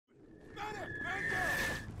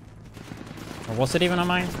Or was it even on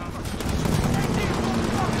mine?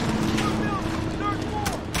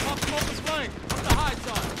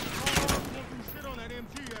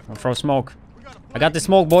 I'll throw smoke. I got the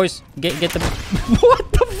smoke, boys. Get the...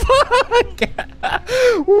 What the fuck?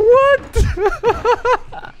 What?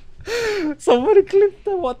 Somebody clipped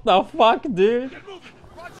that. What the fuck, dude?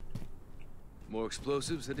 More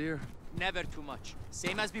explosives, Hadir? Never too much.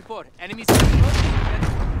 Same as before. Enemies.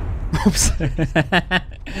 Oops.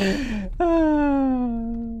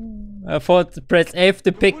 I thought to press F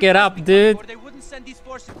to pick it up, dude. Or they wouldn't send these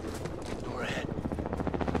forces. Door ahead.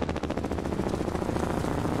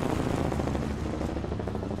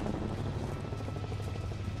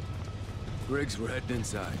 Briggs, we're heading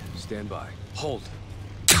inside. Stand by. Hold.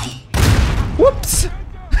 Whoops!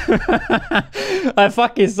 I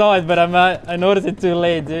fucking saw it, but I noticed it too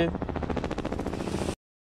late, dude.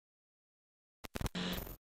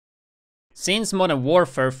 Since Modern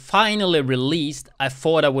Warfare finally released, I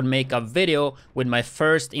thought I would make a video with my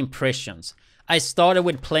first impressions. I started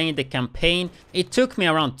with playing the campaign. It took me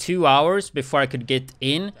around 2 hours before I could get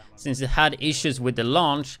in, since it had issues with the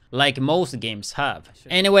launch, like most games have.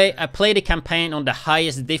 Anyway, I played the campaign on the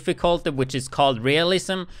highest difficulty, which is called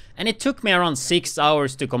Realism, and it took me around 6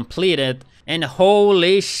 hours to complete it, and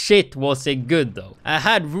holy shit was it good though. I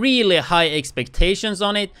had really high expectations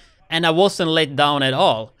on it, and I wasn't let down at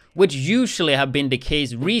all, which usually have been the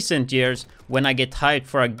case recent years when I get hyped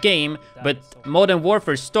for a game, but Modern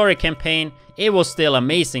Warfare story campaign, it was still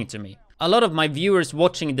amazing to me. A lot of my viewers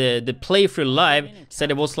watching the playthrough live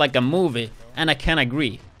said it was like a movie, and I can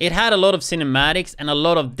agree. It had a lot of cinematics and a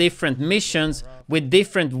lot of different missions with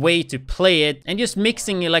different way to play it and just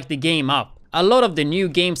mixing it like the game up. A lot of the new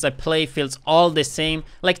games I play feels all the same,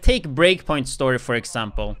 like take Breakpoint story for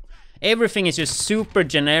example. Everything is just super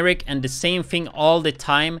generic and the same thing all the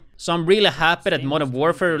time, so I'm really happy that Modern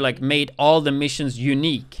Warfare like made all the missions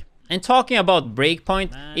unique. And talking about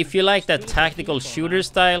Breakpoint, if you like that tactical shooter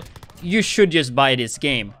style, you should just buy this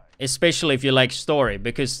game. Especially if you like story,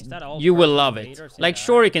 because you will love it. Like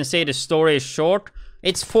sure you can say the story is short,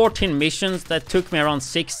 it's 14 missions that took me around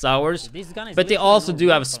 6 hours, but they also do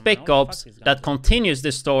have Spec Ops that continues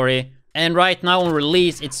the story. And right now on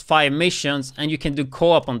release it's 5 missions and you can do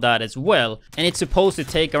co-op on that as well. And it's supposed to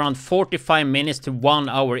take around 45 minutes to 1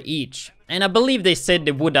 hour each. And I believe they said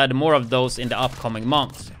they would add more of those in the upcoming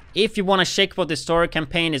months. If you want to check what the story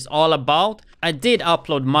campaign is all about, I did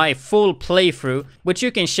upload my full playthrough, which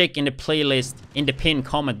you can check in the playlist in the pinned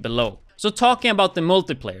comment below. So talking about the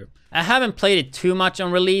multiplayer, I haven't played it too much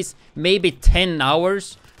on release, maybe 10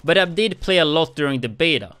 hours, but I did play a lot during the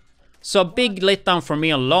beta. So a big letdown for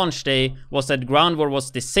me on launch day was that ground war was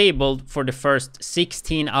disabled for the first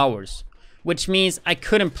 16 hours, which means I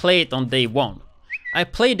couldn't play it on day 1. I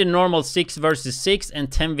played the normal 6 vs 6 and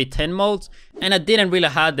 10v10 modes, and I didn't really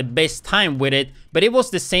have the best time with it, but it was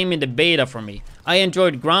the same in the beta for me. I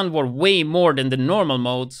enjoyed ground war way more than the normal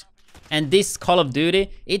modes, and this Call of Duty,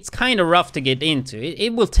 it's kinda rough to get into.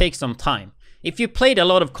 It will take some time. If you played a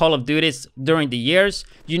lot of Call of Duties during the years,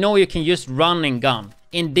 you know you can just run and gun.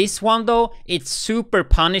 In this one though, it's super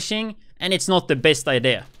punishing and it's not the best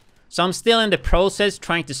idea. So I'm still in the process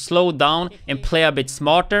trying to slow down and play a bit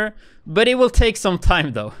smarter, but it will take some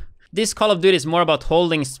time though. This Call of Duty is more about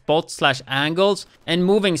holding spots / angles and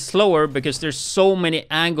moving slower because there's so many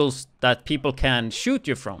angles that people can shoot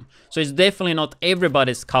you from. So it's definitely not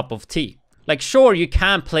everybody's cup of tea. Like sure you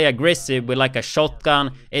can play aggressive with like a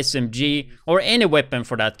shotgun, SMG or any weapon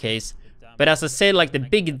for that case. But as I said, like the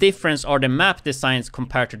big difference are the map designs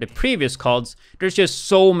compared to the previous CODs. There's just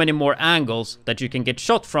so many more angles that you can get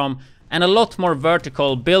shot from and a lot more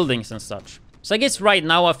vertical buildings and such. So I guess right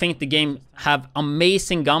now I think the game have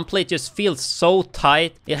amazing gunplay. It just feels so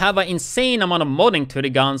tight. It have an insane amount of modding to the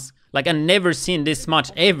guns. Like I never seen this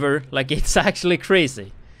much ever. Like it's actually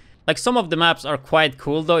crazy. Like some of the maps are quite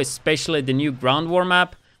cool though, especially the new ground war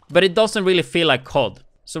map. But it doesn't really feel like COD.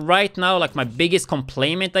 So right now, like my biggest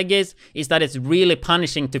complaint I guess, is that it's really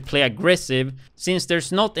punishing to play aggressive, since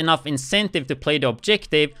there's not enough incentive to play the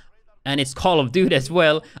objective, and it's Call of Duty as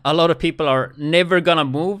well. A lot of people are never gonna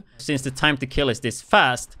move, since the time to kill is this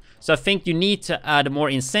fast. So I think you need to add more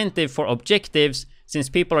incentive for objectives, since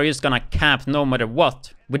people are just gonna camp no matter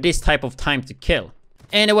what, with this type of time to kill.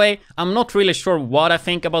 Anyway, I'm not really sure what I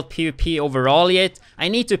think about PvP overall yet. I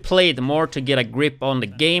need to play it more to get a grip on the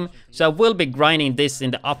game, so I will be grinding this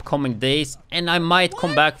in the upcoming days, and I might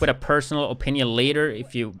come back with a personal opinion later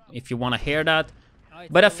if you want to hear that.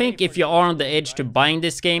 But I think if you are on the edge to buying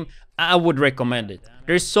this game, I would recommend it.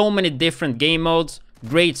 There's so many different game modes,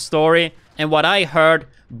 great story, and what I heard,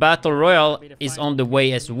 Battle Royale is on the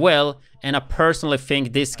way as well, and I personally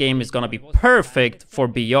think this game is gonna be perfect for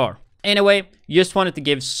BR. Anyway, just wanted to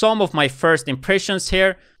give some of my first impressions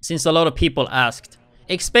here, since a lot of people asked.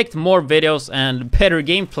 Expect more videos and better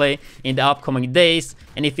gameplay in the upcoming days,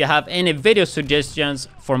 and if you have any video suggestions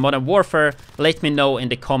for Modern Warfare, let me know in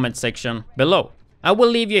the comment section below. I will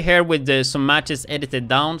leave you here with some matches edited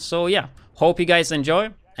down, so yeah, hope you guys enjoy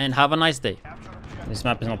and have a nice day. This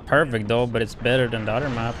map is not perfect though, but it's better than the other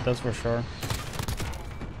map, that's for sure.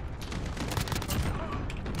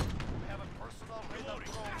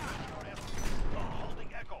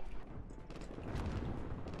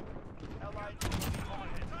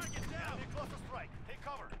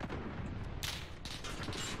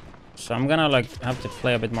 So I'm gonna like have to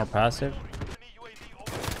play a bit more passive.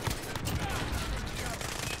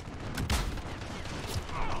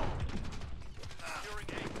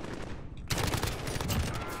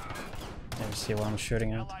 Let me see what I'm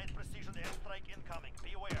shooting at.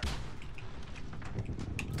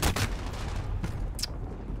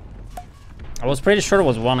 I was pretty sure it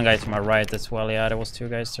was one guy to my right as well. Yeah, there was two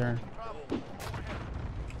guys there.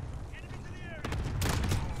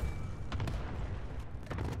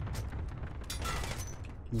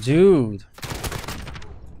 Dude.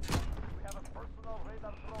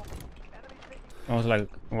 I was like,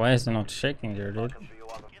 why is it not shaking there, dude?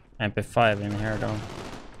 MP5 in here though.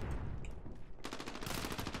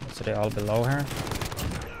 So they all below her.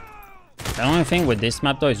 The only thing with this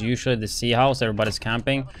map though is usually the sea house, everybody's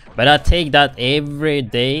camping. But I take that every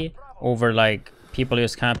day over like people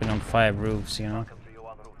just camping on 5 roofs, you know?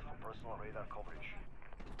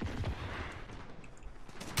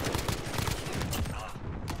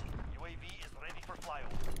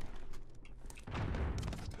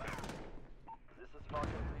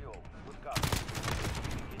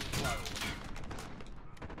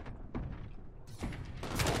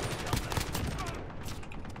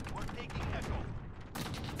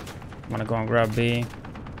 I'm gonna go and grab B.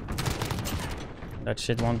 That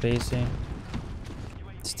shit won't be easy.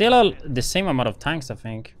 Still the same amount of tanks, I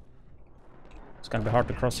think. It's gonna be hard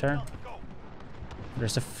to cross here.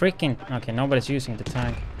 There's a freaking... Okay, nobody's using the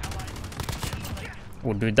tank.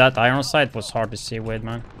 Oh, dude, that Ironside was hard to see with,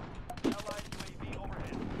 man.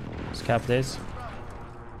 Let's cap this.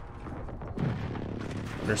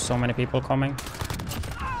 There's so many people coming.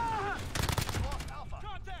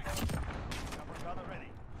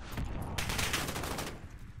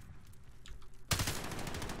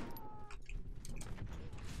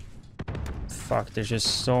 Fuck, there's just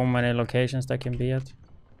so many locations that can be at.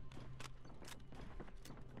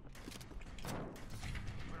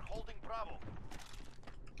 We're holding Bravo.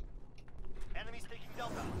 Enemies taking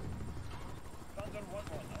Delta. Thunder 1-1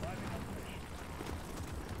 arriving on station.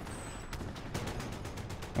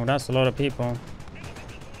 Oh, that's a lot of people.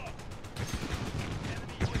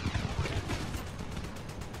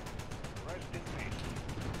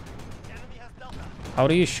 How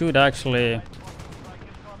do you shoot actually?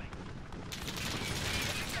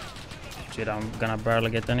 Shit, I'm gonna barely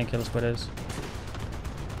get any kills with this.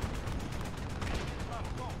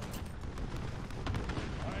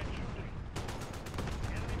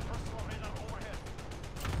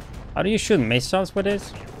 How do you shoot missiles with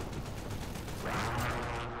this?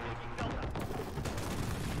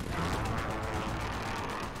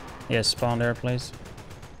 Yes, spawn there, please.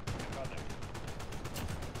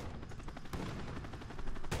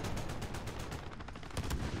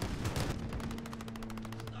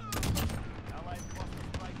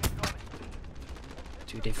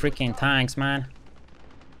 Dude, they freaking tanks, man.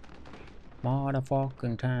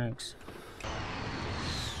 Motherfucking tanks.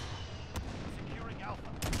 Securing Alpha.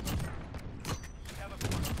 We have a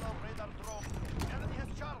personal radar drone. Enemy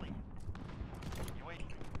has Charlie.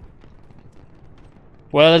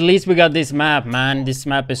 Well, at least we got this map, man. This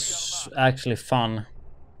map is actually fun.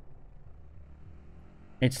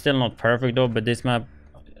 It's still not perfect though, but this map,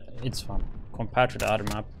 it's fun compared to the other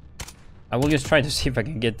map. I will just try to see if I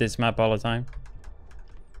can get this map all the time.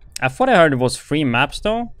 I thought I heard it was 3 maps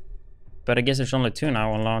though, but I guess there's only 2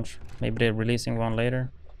 now on launch. Maybe they're releasing one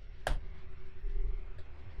later.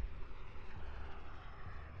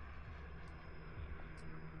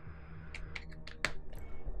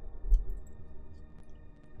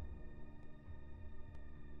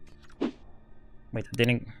 Wait, why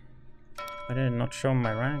did it not show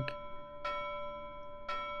my rank?